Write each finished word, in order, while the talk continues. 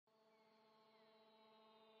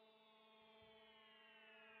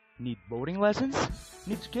Need boating lessons?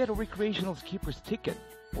 Need to get a recreational skipper's ticket?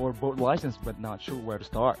 Or boat license but not sure where to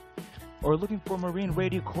start? Or looking for marine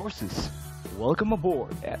radio courses? Welcome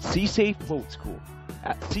aboard at SeaSafe Boat School.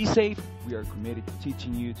 At SeaSafe, we are committed to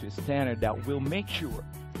teaching you to a standard that will make sure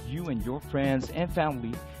you and your friends and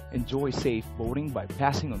family enjoy safe boating by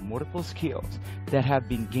passing on multiple skills that have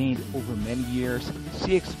been gained over many years,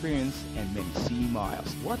 sea experience, and many sea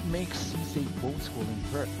miles. What makes SeaSafe Boat School in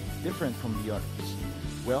Perth different from the others?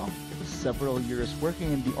 Well, several years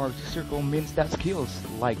working in the Arctic Circle means that skills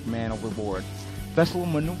like man overboard, vessel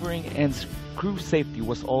maneuvering, and crew safety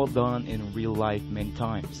was all done in real life many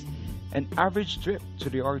times. An average trip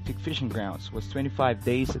to the Arctic fishing grounds was 25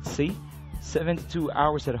 days at sea, 72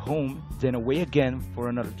 hours at home, then away again for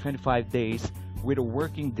another 25 days with a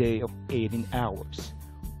working day of 18 hours.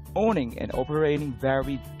 Owning and operating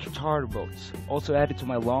varied charter boats also added to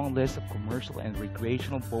my long list of commercial and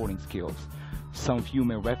recreational boating skills. Some of you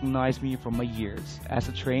may recognize me from my years as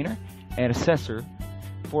a trainer and assessor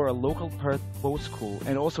for a local Perth boat school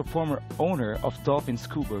and also former owner of Dolphin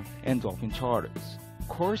Scuba and Dolphin Charters.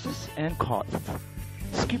 Courses and costs.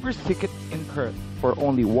 Skipper's ticket in Perth for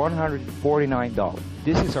only $149.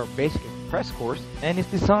 This is our basic express course and is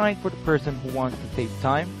designed for the person who wants to save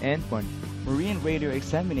time and money. Marine radio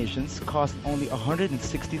examinations cost only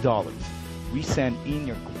 $160. We send in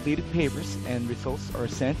your completed papers and results are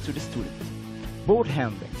sent to the student. Boat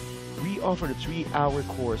handling. We offer the 3-hour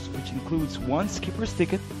course which includes one skipper's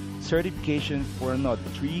ticket, certification for another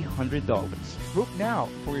 $300. Book now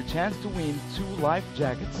for your chance to win 2 life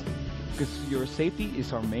jackets because your safety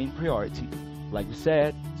is our main priority. Like we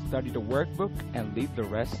said, study the workbook and leave the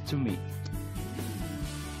rest to me.